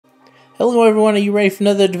Hello everyone, are you ready for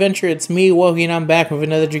another adventure? It's me, Wokey, and I'm back with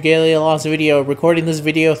another Dragalia Lost video, recording this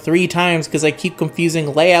video 3 times because I keep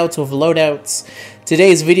confusing layouts with loadouts.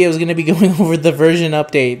 Today's video is going to be going over the version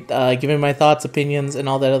update, giving my thoughts, opinions, and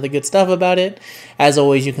all that other good stuff about it. As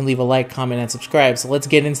always, you can leave a like, comment, and subscribe, so let's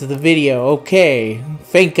get into the video. Okay,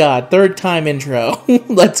 thank God, 3rd time intro.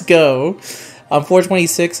 Let's go. On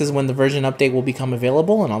 426 is when the version update will become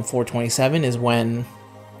available, and on 427 is when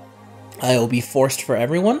it will be forced for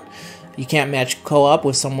everyone. You can't match co-op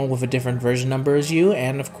with someone with a different version number as you,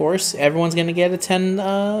 and of course, everyone's going to get a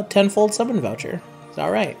 10-fold summon voucher.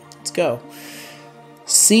 Alright, let's go.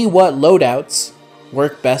 See what loadouts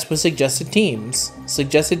work best with suggested teams.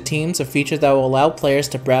 Suggested teams are features that will allow players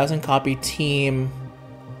to browse and copy team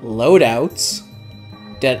loadouts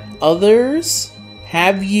that others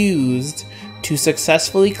have used to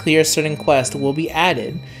successfully clear certain quests will be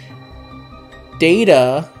added.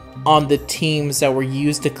 Data on the teams that were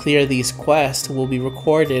used to clear these quests will be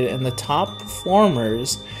recorded, and the top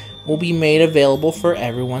performers will be made available for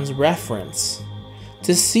everyone's reference.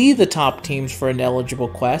 To see the top teams for an eligible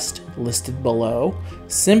quest, listed below,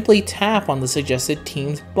 simply tap on the suggested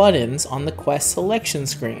teams buttons on the quest selection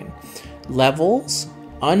screen. Levels,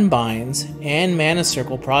 unbinds, and mana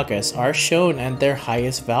circle progress are shown at their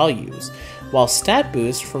highest values, while stat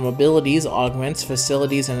boosts from abilities, augments,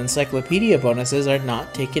 facilities, and encyclopedia bonuses are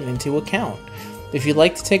not taken into account. If you'd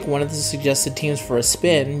like to take one of the suggested teams for a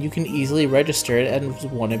spin, you can easily register it as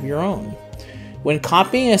one of your own. When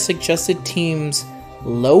copying a suggested team's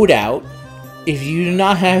loadout, if you do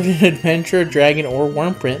not have an adventurer, dragon, or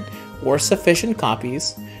wyrmprint, or sufficient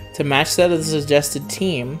copies to match that of the suggested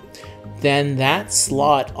team, then that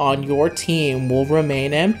slot on your team will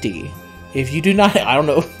remain empty. If you do not, I don't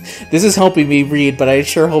know, this is helping me read, but I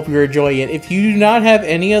sure hope you're enjoying it. If you do not have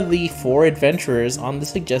any of the 4 adventurers on the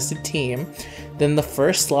suggested team, then the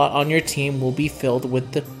first slot on your team will be filled by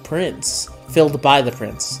the prince.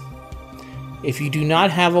 If you do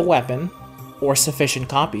not have a weapon or sufficient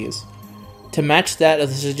copies to match that of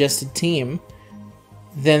the suggested team,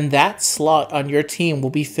 then that slot on your team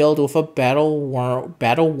will be filled with a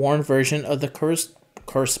battle-worn version of the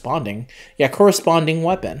corresponding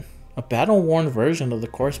weapon. A battle-worn version of the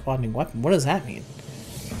corresponding weapon. What does that mean?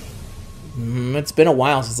 It's been a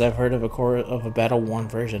while since I've heard of a battle-worn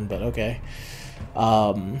version, but okay.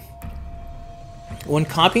 When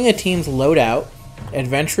copying a team's loadout,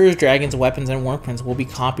 adventurers, dragons, weapons, and wyrmprints will be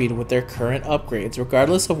copied with their current upgrades,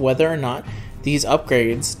 regardless of whether or not these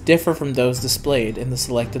upgrades differ from those displayed in the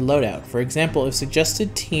selected loadout. For example, if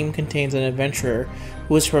suggested team contains an adventurer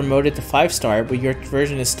who is promoted to 5-star, but your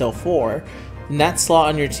version is still 4, then that slot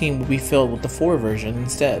on your team will be filled with the 4 version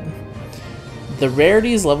instead. The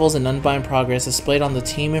rarities, levels, and unbind progress displayed on the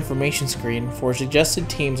team information screen for suggested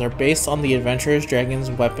teams are based on the adventurers, dragons,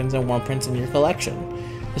 weapons, and wyrmprints in your collection.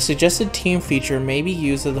 The suggested team feature may be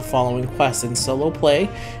used as the following quests in solo play: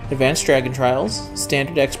 Advanced Dragon Trials,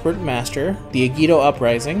 Standard Expert Master, the Agido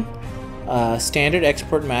Uprising, Standard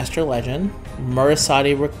Expert Master Legend,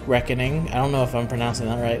 Murasati Reckoning. I don't know if I'm pronouncing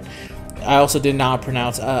that right. I also did not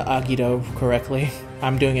pronounce Agido correctly.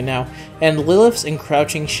 I'm doing it now. And Lilith's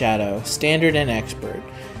Encroaching Shadow, Standard and Expert.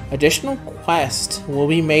 Additional quests will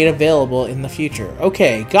be made available in the future.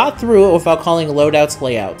 Okay, got through it without calling loadouts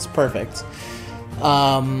layouts. Perfect.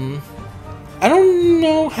 I don't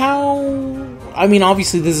know how... I mean,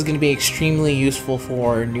 obviously this is going to be extremely useful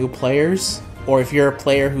for new players, or if you're a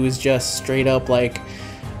player who is just straight up like,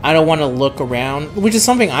 I don't want to look around, which is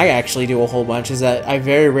something I actually do a whole bunch, is that I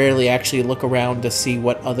very rarely actually look around to see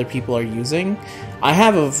what other people are using. I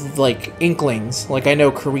have like inklings, like I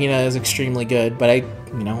know Karina is extremely good, but I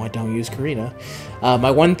don't use Karina. My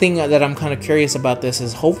one thing that I'm kind of curious about this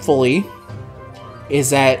is hopefully is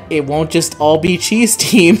that it won't just all be cheese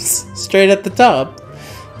teams straight at the top,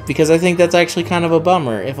 because I think that's actually kind of a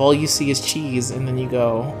bummer if all you see is cheese and then you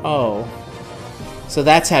go, oh, so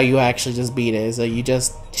that's how you actually just beat it, is that you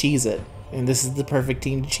just cheese it, and this is the perfect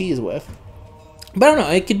team to cheese with. But I don't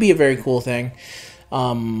know, it could be a very cool thing.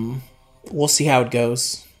 We'll see how it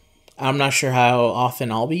goes. I'm not sure how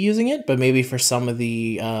often I'll be using it, but maybe for some of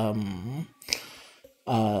the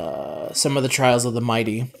Trials of the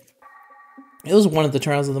Mighty. It was one of the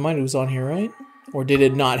Trials of the Mighty was on here, right? Or did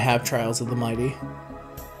it not have Trials of the Mighty?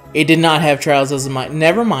 It did not have Trials of the Mighty.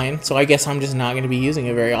 Never mind. So I guess I'm just not going to be using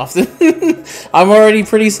it very often. I'm already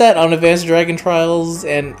pretty set on Advanced Dragon Trials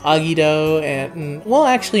and Agido and... Well,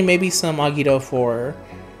 actually, maybe some Agido for...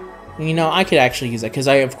 I could actually use it, because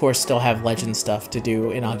I, of course, still have Legend stuff to do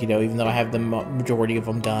in Agido, even though I have the majority of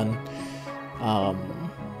them done.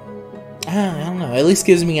 I don't know. At least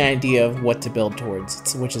gives me an idea of what to build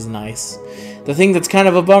towards, which is nice. The thing that's kind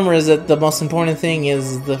of a bummer is that the most important thing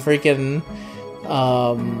is the freaking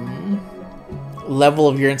level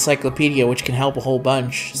of your encyclopedia, which can help a whole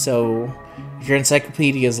bunch. So if your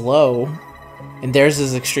encyclopedia is low and theirs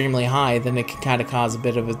is extremely high, then it can kind of cause a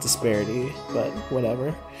bit of a disparity, but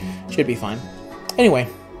whatever. Should be fine. Anyway,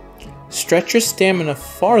 stretch your stamina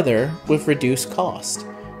farther with reduced cost.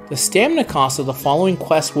 The stamina cost of the following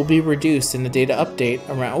quests will be reduced in the data update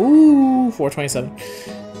around 427.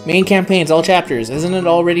 Main campaigns, all chapters. Isn't it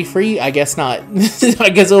already free? I guess not. I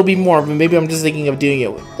guess it'll be more, but maybe I'm just thinking of doing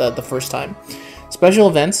it the first time. Special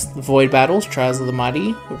events, the Void Battles, Trials of the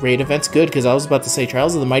Mighty, raid events, good, because I was about to say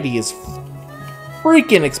Trials of the Mighty is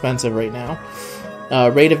freaking expensive right now.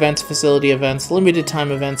 Raid events, facility events, limited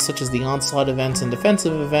time events such as the Onslaught events and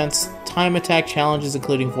defensive events, time attack challenges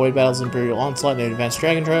including Void Battles, Imperial Onslaught, and Advanced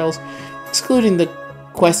Dragon Trials, excluding the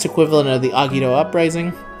quest equivalent of the Agito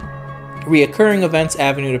Uprising, reoccurring events,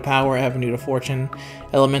 Avenue to Power, Avenue to Fortune,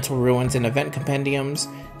 Elemental Ruins, and Event Compendiums,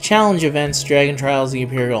 challenge events, Dragon Trials, the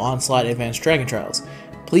Imperial Onslaught, Advanced Dragon Trials.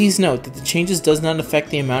 Please note that the changes does not affect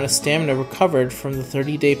the amount of stamina recovered from the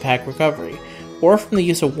 30-day pack recovery, or from the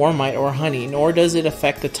use of Warmite or Honey, nor does it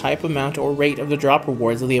affect the type, amount, or rate of the drop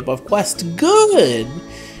rewards of the above quest. Good!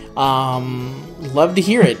 Love to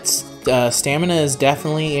hear it. Stamina is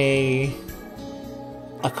definitely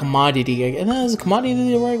a commodity. Is a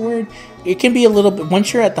commodity the right word? It can be a little bit,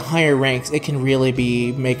 once you're at the higher ranks, it can really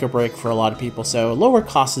be make or break for a lot of people, so lower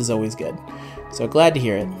cost is always good. So glad to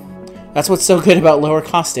hear it. That's what's so good about lower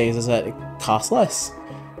cost days, is that it costs less.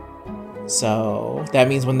 So that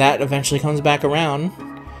means when that eventually comes back around,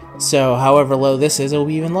 so however low this is, it will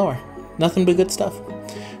be even lower. Nothing but good stuff.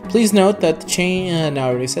 Please note that the change, no, I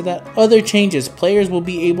already said that. Other changes, players will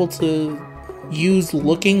be able to use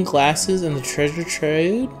looking glasses in the treasure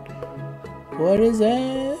trade. What is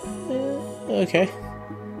that? Okay.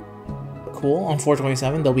 Cool, on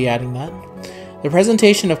 427 they'll be adding that. The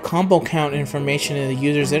presentation of combo count information in the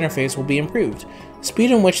user's interface will be improved. The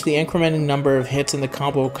speed in which the incrementing number of hits in the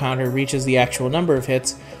combo counter reaches the actual number of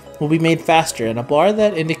hits will be made faster, and a bar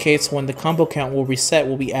that indicates when the combo count will reset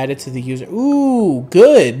will be added to the user. Ooh,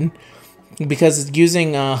 good! Because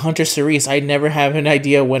using Hunter Cerise, I never have an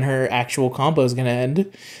idea when her actual combo is going to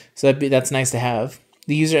end, so that's nice to have.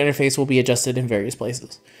 The user interface will be adjusted in various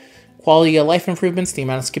places. Quality of life improvements, the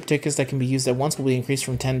amount of skip tickets that can be used at once will be increased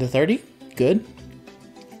from 10 to 30. Good.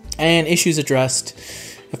 And issues addressed.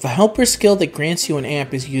 If a helper skill that grants you an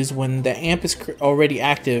amp is used when the amp is already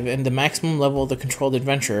active and the maximum level of the controlled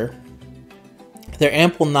adventurer, their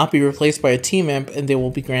amp will not be replaced by a team amp and they will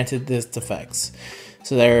be granted its effects.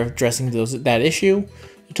 So they're addressing that issue.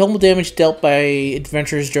 The total damage dealt by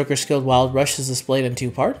Adventurer's Joker skilled Wild Rush is displayed in 2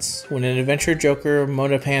 parts. When an Adventurer, Joker,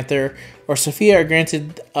 Mona Panther, or Sophia are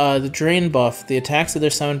granted the Drain buff, the attacks of their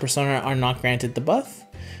summoned persona are not granted the buff.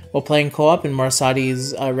 While playing co-op in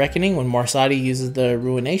Marsadi's Reckoning, when Marsadi uses the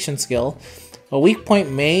Ruination skill, a weak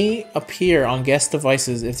point may appear on guest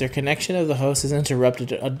devices if their connection of the host is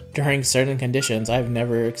interrupted during certain conditions. I've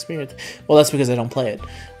never experienced. Well, that's because I don't play it.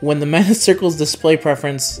 When the Mana Circle's display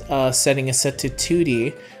preference setting is set to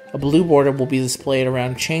 2D, a blue border will be displayed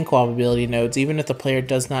around chain co-op ability nodes, even if the player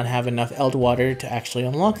does not have enough Eldwater to actually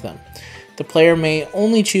unlock them. The player may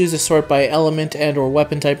only choose to sort by element and or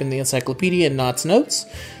weapon type in the encyclopedia and not its notes,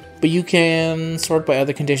 but you can sort by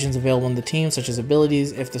other conditions available in the team, such as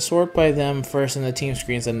abilities. If the sort by them first in the team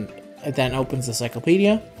screens, then opens the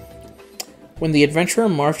encyclopedia. When the Adventurer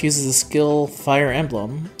Marth uses the skill Fire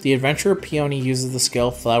Emblem, the Adventurer Peony uses the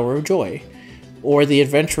skill Flower of Joy, or the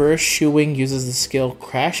Adventurer Shoewing uses the skill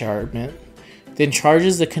Crash Armament, then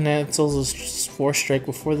charges the cancels Force Strike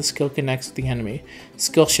before the skill connects with the enemy.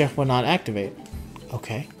 Skill shift will not activate.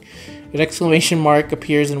 Okay. An exclamation mark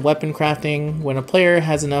appears in weapon crafting when a player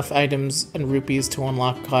has enough items and rupees to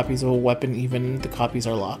unlock copies of a weapon, even the copies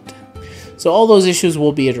are locked. So all those issues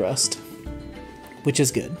will be addressed, which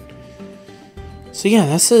is good. So yeah,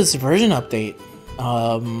 that's this version update.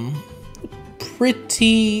 I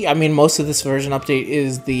mean, most of this version update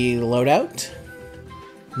is the loadout,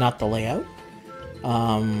 not the layout.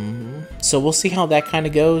 So we'll see how that kind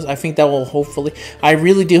of goes. I think that will hopefully, I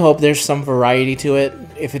really do hope there's some variety to it.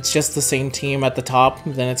 If it's just the same team at the top,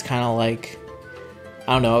 then it's kind of like,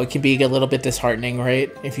 I don't know, it can be a little bit disheartening,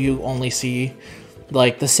 right? If you only see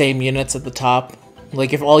like the same units at the top.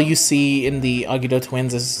 Like if all you see in the Agito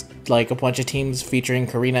Twins is like a bunch of teams featuring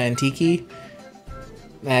Karina and Tiki,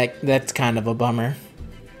 that's kind of a bummer.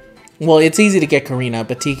 Well, it's easy to get Karina,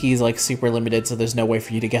 but Tiki's like super limited, so there's no way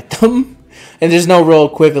for you to get them. And there's no real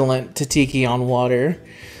equivalent to Tiki on water.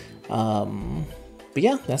 But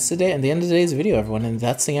yeah, that's the end of today's video, everyone, and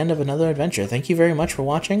that's the end of another adventure. Thank you very much for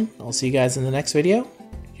watching. I'll see you guys in the next video.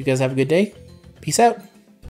 You guys have a good day. Peace out.